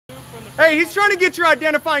Hey, he's trying to get your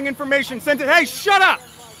identifying information sent to. Hey, shut up!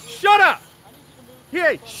 Shut up!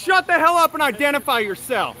 Hey, shut the hell up and identify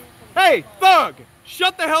yourself. Hey, thug!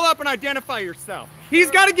 Shut the hell up and identify yourself.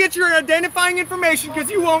 He's got to get your identifying information because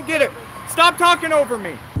you won't get it. Stop talking over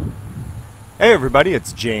me. Hey everybody,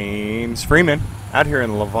 it's James Freeman out here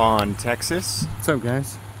in Lavon, Texas. What's up,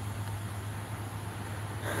 guys?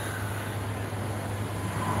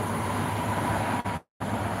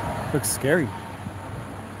 Looks scary.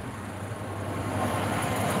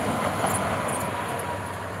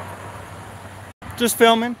 Just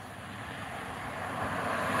filming.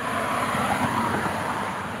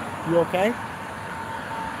 You okay?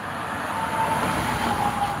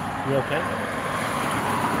 You okay?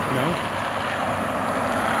 No?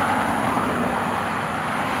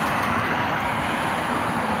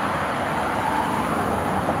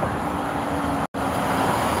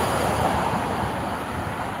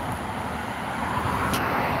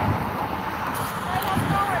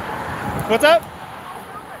 What's up?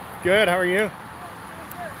 Good, how are you?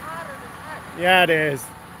 Yeah, it is.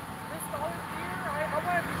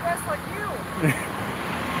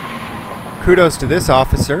 Kudos to this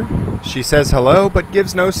officer. She says hello, but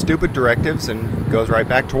gives no stupid directives and goes right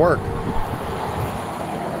back to work.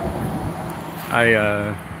 I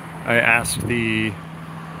asked the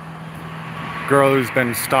girl who's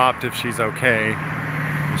been stopped if she's okay.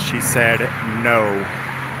 She said no.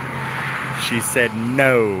 She said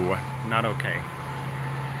no, not okay.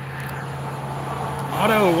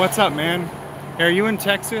 Otto, what's up, man? Are you in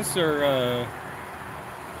Texas or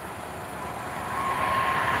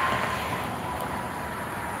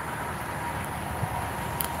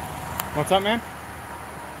What's up, man?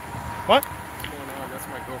 What? What's going on? That's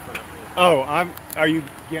my girlfriend up here. Oh, are you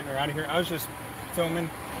getting her out of here? I was just filming.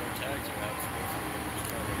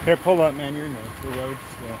 Here, pull up, man. You're in the road.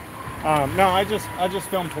 Yeah. No, I just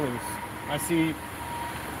filmed police. I see.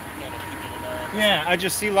 Yeah, I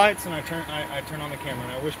just see lights and I turn on the camera.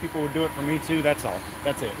 And I wish people would do it for me too. That's all.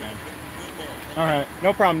 That's it, man. All right,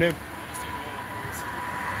 no problem, dude.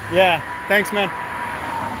 Yeah, thanks, man.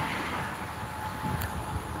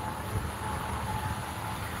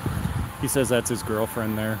 He says that's his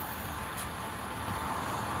girlfriend there.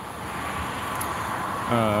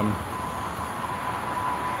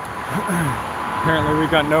 Apparently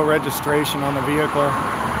we've got no registration on the vehicle.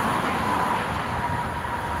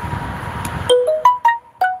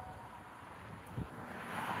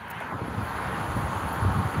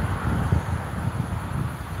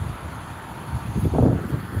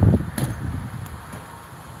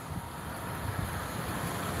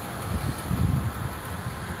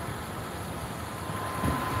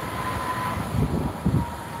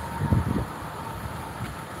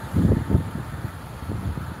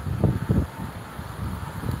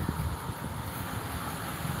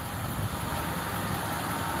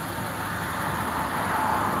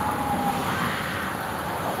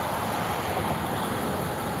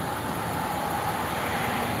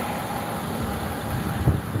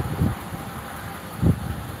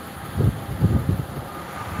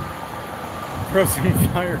 Throw some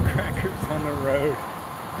firecrackers on the road.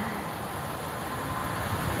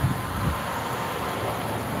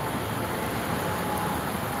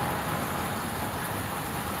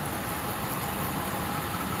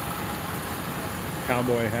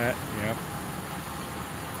 Cowboy hat, yep.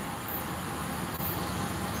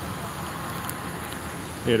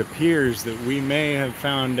 It appears that we may have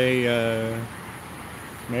found may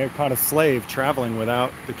have caught a slave traveling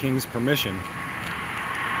without the king's permission.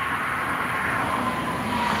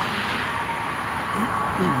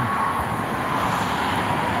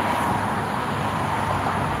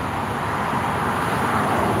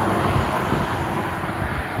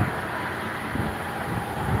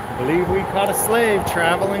 I believe we caught a slave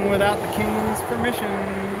traveling without the king's permission.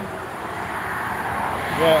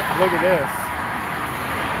 Well, look at this.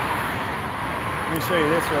 Let me show you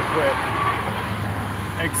this real quick.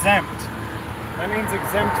 Exempt. That means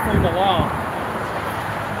exempt from the law.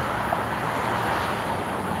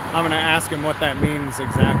 I'm going to ask him what that means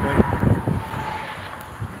exactly.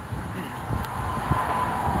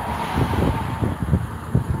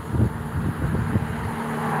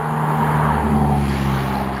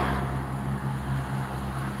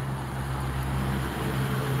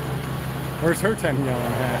 Where's her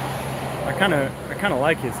 10-gallon hat? I kind of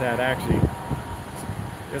like his hat actually.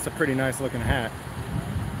 It's a pretty nice looking hat.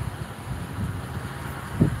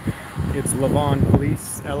 It's Lavon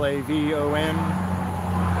Police, L-A-V-O-N.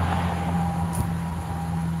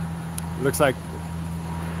 Looks like.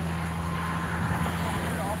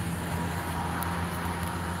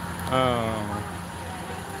 Oh.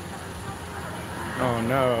 Oh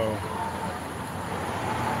no.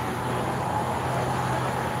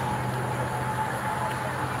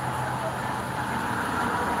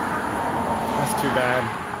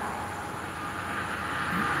 bad.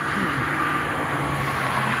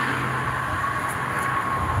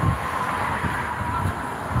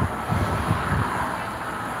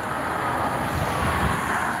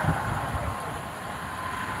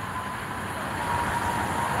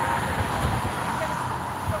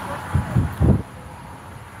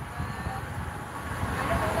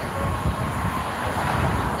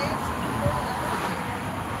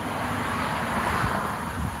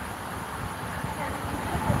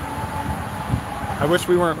 I wish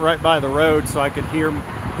we weren't right by the road so I could hear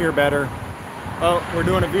better. Oh, we're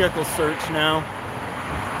doing a vehicle search now.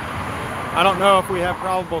 I don't know if we have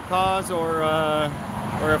probable cause or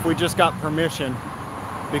if we just got permission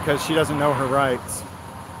because she doesn't know her rights.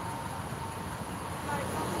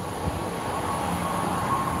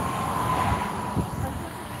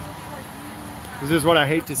 This is what I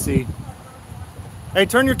hate to see. Hey,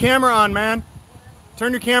 turn your camera on, man.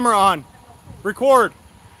 Turn your camera on. Record.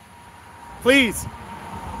 Please.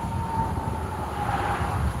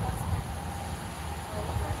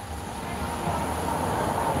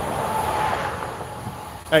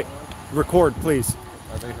 Hey, record, please.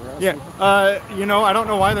 Are they harassing? Yeah, you know, I don't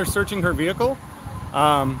know why they're searching her vehicle,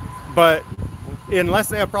 but unless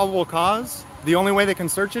they have probable cause, the only way they can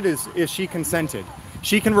search it is if she consented.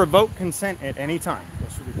 She can revoke consent at any time.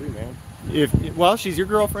 What should we do, man? Well, she's your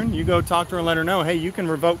girlfriend. You go talk to her and let her know, hey, you can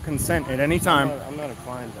revoke consent at any time. I'm not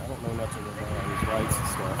inclined. I don't know nothing about his rights and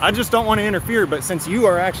stuff. I just don't want to interfere, but since you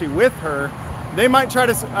are actually with her, they might try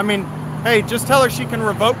to, I mean, hey, just tell her she can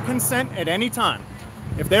revoke consent at any time.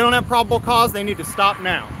 If they don't have probable cause, they need to stop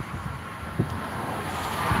now.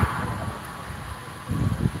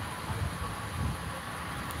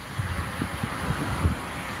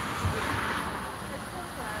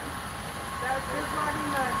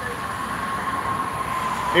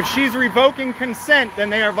 If she's revoking consent, then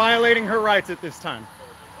they are violating her rights at this time.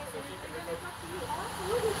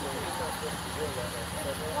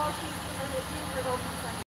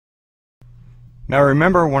 Now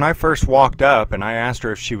remember when I first walked up and I asked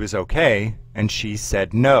her if she was okay, and she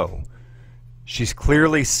said no. She's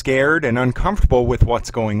clearly scared and uncomfortable with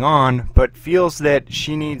what's going on, but feels that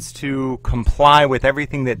she needs to comply with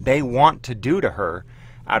everything that they want to do to her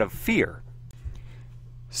out of fear.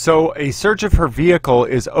 So a search of her vehicle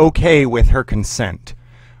is okay with her consent.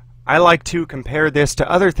 I like to compare this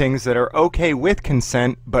to other things that are okay with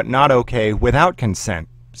consent but not okay without consent,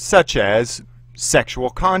 such as sexual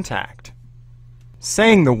contact.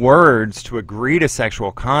 Saying the words to agree to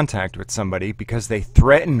sexual contact with somebody because they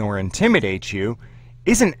threaten or intimidate you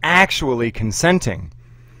isn't actually consenting.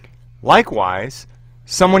 Likewise,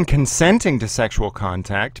 someone consenting to sexual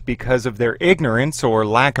contact because of their ignorance or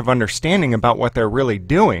lack of understanding about what they're really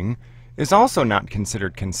doing is also not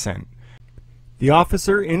considered consent. The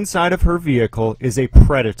officer inside of her vehicle is a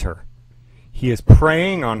predator. He is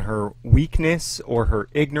preying on her weakness or her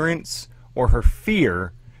ignorance or her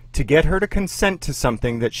fear to get her to consent to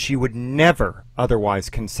something that she would never otherwise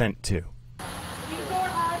consent to.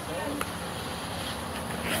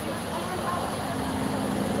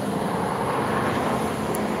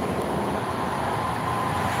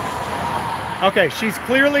 Okay, she's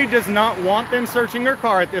clearly does not want them searching her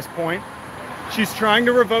car at this point. She's trying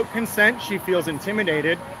to revoke consent. She feels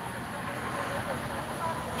intimidated.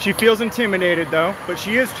 She feels intimidated though, but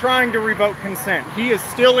she is trying to revoke consent. He is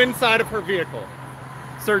still inside of her vehicle,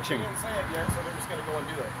 searching. She didn't say it yet, so they're just going to go and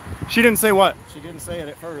do it. She didn't say what? She didn't say it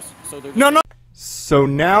at first, so they're just No. So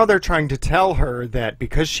now they're trying to tell her that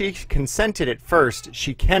because she consented at first,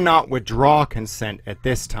 she cannot withdraw consent at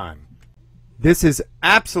this time. This is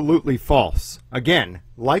absolutely false. Again,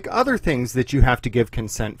 like other things that you have to give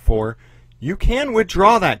consent for, you can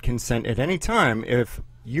withdraw that consent at any time if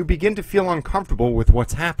you begin to feel uncomfortable with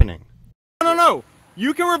what's happening. No.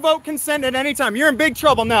 You can revoke consent at any time. You're in big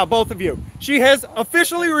trouble now, both of you. She has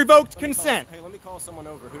officially revoked consent. Hey, let me call someone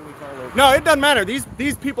over. Who do we call over? No, it doesn't matter.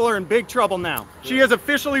 These people are in big trouble now. She has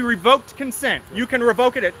officially revoked consent. You can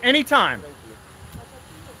revoke it at any time. Thank you.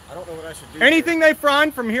 I don't know what I should do. Anything they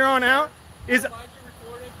find from here on out is...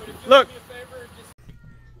 Look.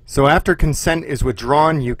 So after consent is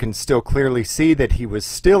withdrawn, you can still clearly see that he was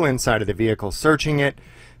still inside of the vehicle searching it.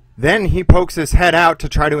 Then he pokes his head out to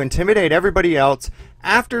try to intimidate everybody else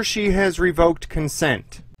after she has revoked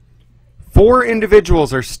consent. 4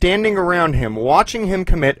 individuals are standing around him watching him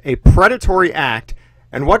commit a predatory act,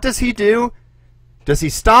 and what does he do? Does he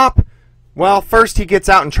stop? Well, first he gets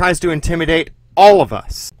out and tries to intimidate all of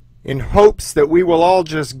us in hopes that we will all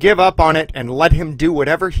just give up on it and let him do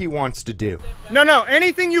whatever he wants to do. No,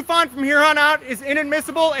 anything you find from here on out is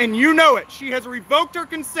inadmissible and you know it. She has revoked her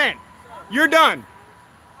consent. You're done.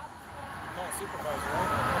 Call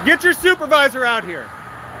supervisor. Get your supervisor out here.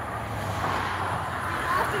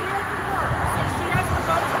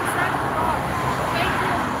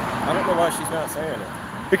 I don't know why she's not saying it.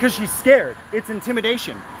 Because she's scared. It's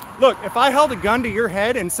intimidation. Look, if I held a gun to your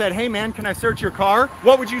head and said, hey man, can I search your car?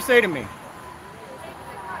 What would you say to me?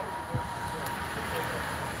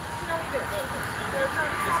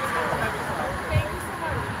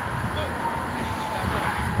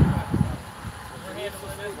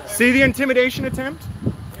 See the intimidation attempt?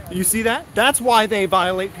 You see that? That's why they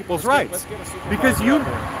violate people's rights. Because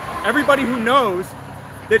everybody who knows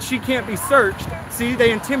that she can't be searched, see,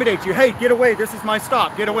 they intimidate you. Hey, get away, this is my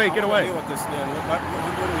stop. Get away, get away. Deal with this then. What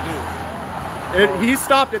do we do? He's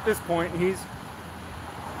stopped at this point. I've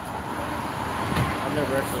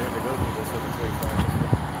never actually had to go through this with a police.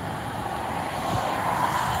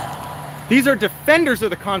 These are defenders of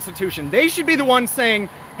the Constitution. They should be the ones saying,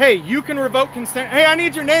 hey, you can revoke consent. Hey, I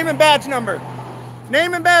need your name and badge number.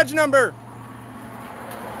 Name and badge number.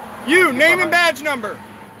 You, name and badge number.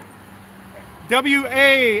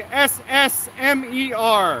 Wassmer.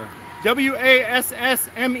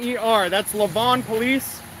 Wassmer. That's Lavon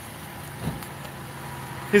Police.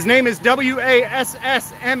 His name is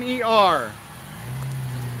Wassmer.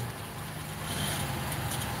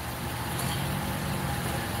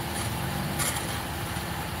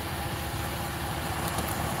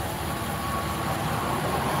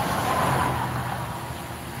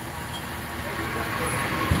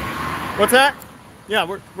 What's that? Yeah,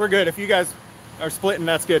 we're good. If you guys are splitting,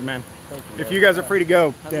 that's good, man. Thank you, if man. you guys are free to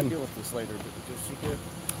go, How do then you deal with this later? Does she get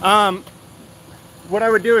what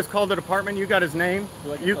I would do is call the department. You got his name.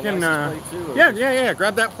 Do I get You the can license plate too, or yeah.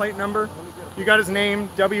 Grab that plate number. You got his name.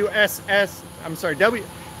 I'm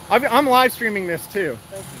live streaming this too.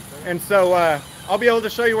 Thank you, sir. And so I'll be able to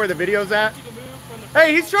show you where the video's at.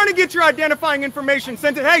 Hey, he's trying to get your identifying information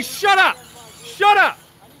sent to. Hey, shut up! Shut up!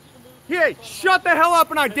 Hey, shut the hell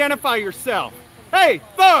up and identify yourself. Hey,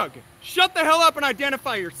 thug! Shut the hell up and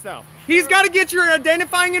identify yourself. He's got to get your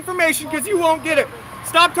identifying information because you won't get it.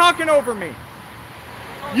 Stop talking over me.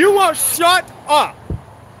 You won't. Shut up.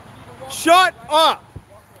 Shut up.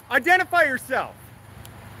 Identify yourself.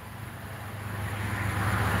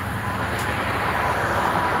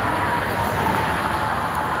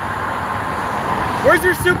 Where's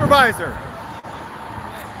your supervisor?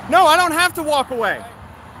 No, I don't have to walk away.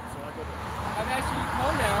 I've asked you to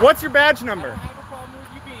calm down. What's your badge number? I don't have a problem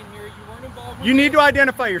with you being here. You weren't involved with You need me. to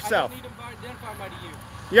identify yourself. I don't need to identify my to you.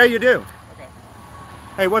 Yeah, you do. Okay.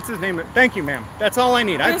 Hey, what's his name? Thank you, ma'am. That's all I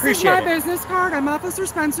need. I appreciate This is my it. business card. I'm Officer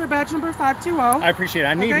Spencer, badge number 520. I appreciate it.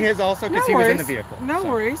 I need Okay. his also because No he was in worries. the vehicle. No So,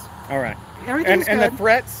 worries. All right. Everything's And the good.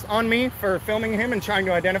 threats on me for filming him and trying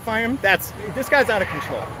to identify him, this guy's out of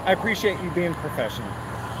control. I appreciate you being professional.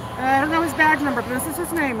 I don't know his badge number, but this is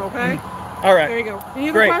his name, okay? All right. There you go. Any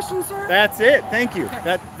other Great. questions, sir? That's it. Thank you.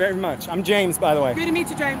 That very much. I'm James, by the way. Good to meet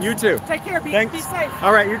you, James. You too. Take care. Be Thanks. safe.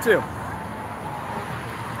 All right, you too.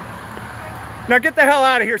 Now get the hell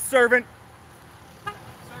out of here, servant. Sir,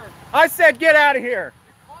 I said get out of here.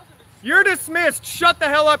 You're dismissed. Shut the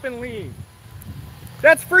hell up and leave.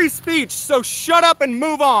 That's free speech, so shut up and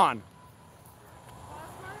move on.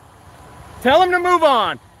 Tell him to move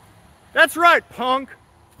on. That's right, punk.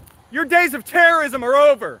 Your days of terrorism are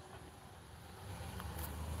over.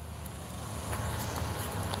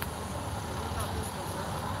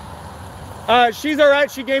 She's all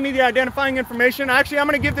right. She gave me the identifying information. Actually, I'm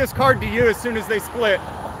going to give this card to you as soon as they split.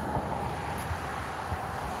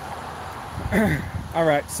 All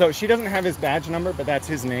right, so she doesn't have his badge number, but that's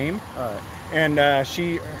his name. All right. And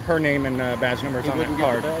her name and badge number is He on that wouldn't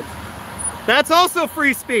get the card. badge? That's also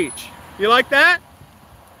free speech. You like that?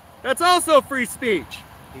 That's also free speech.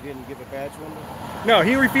 He didn't give a badge number? No,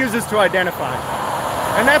 he refuses to identify.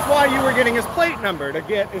 And that's why you were getting his plate number, to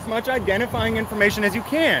get as much identifying information as you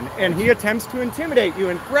can. And he attempts to intimidate you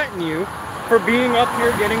and threaten you for being up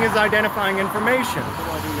here getting his identifying information. What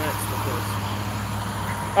do I do next with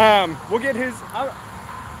this? We'll get his...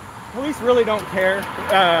 police really don't care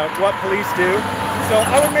what police do. So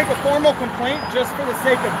I would make a formal complaint just for the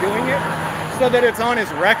sake of doing it, so that it's on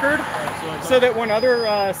his record, so that when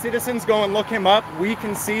other citizens go and look him up, we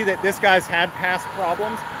can see that this guy's had past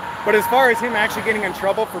problems. But as far as him actually getting in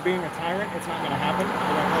trouble for being a tyrant, it's not going to happen.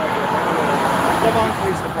 Lavon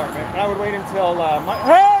Police Department. I would wait until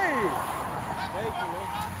Hey! Thank you, man.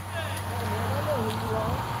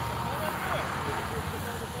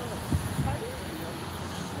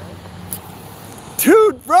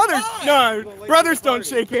 Dude, brothers! No, brothers don't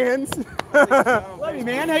shake hands. Love you,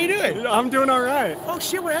 man. How you doing? I'm doing all right. Oh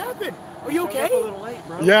shit! What happened? Are you Up okay? a little late,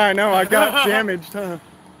 bro. Yeah, I know. I got damaged, huh?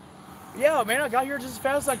 Yeah, man. I got here just as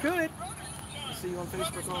fast as I could. see you on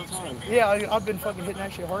Facebook all the time. Yeah, I've been fucking hitting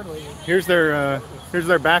that shit hard lately. Here's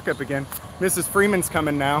their backup again. Mrs. Freeman's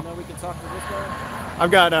coming now. Now we can talk to this guy.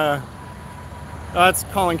 I've got that's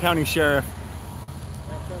Collin County Sheriff.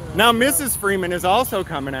 Now Mrs. Freeman is also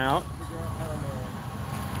coming out.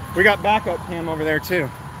 We got backup cam over there too.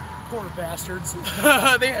 Poor bastards.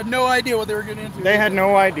 They had no idea what they were getting into. They had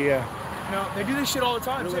no idea. No, they do this shit all the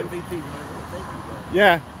time too.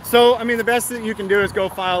 Yeah. So, I mean, the best that you can do is go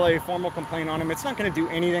file a formal complaint on him. It's not going to do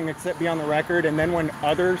anything except be on the record. And then when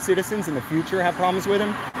other citizens in the future have problems with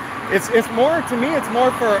him, it's more, to me, it's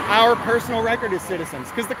more for our personal record as citizens,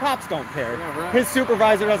 because the cops don't care. Yeah, right. His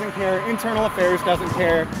supervisor doesn't care. Internal Affairs doesn't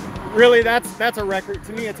care. Really, that's a record.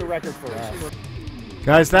 To me, it's a record for us.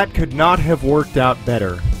 Guys, that could not have worked out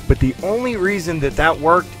better. But the only reason that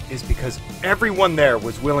worked is because everyone there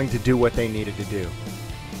was willing to do what they needed to do.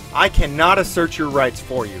 I cannot assert your rights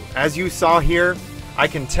for you. As you saw here, I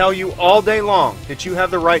can tell you all day long that you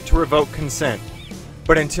have the right to revoke consent.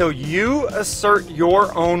 But until you assert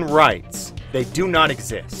your own rights, they do not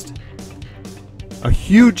exist. A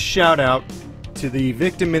huge shout out to the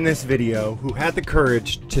victim in this video who had the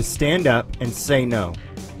courage to stand up and say no.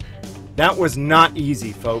 That was not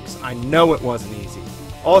easy, folks. I know it wasn't easy.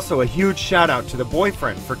 Also, a huge shout out to the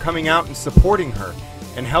boyfriend for coming out and supporting her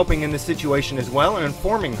and helping in the situation as well and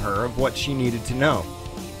informing her of what she needed to know.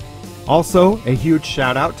 Also, a huge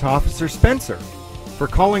shout out to Officer Spencer for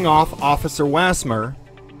calling off Officer Wassmer,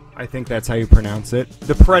 I think that's how you pronounce it,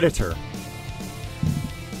 the predator.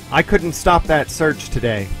 I couldn't stop that search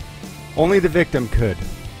today. Only the victim could.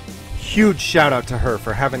 Huge shout out to her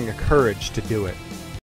for having the courage to do it.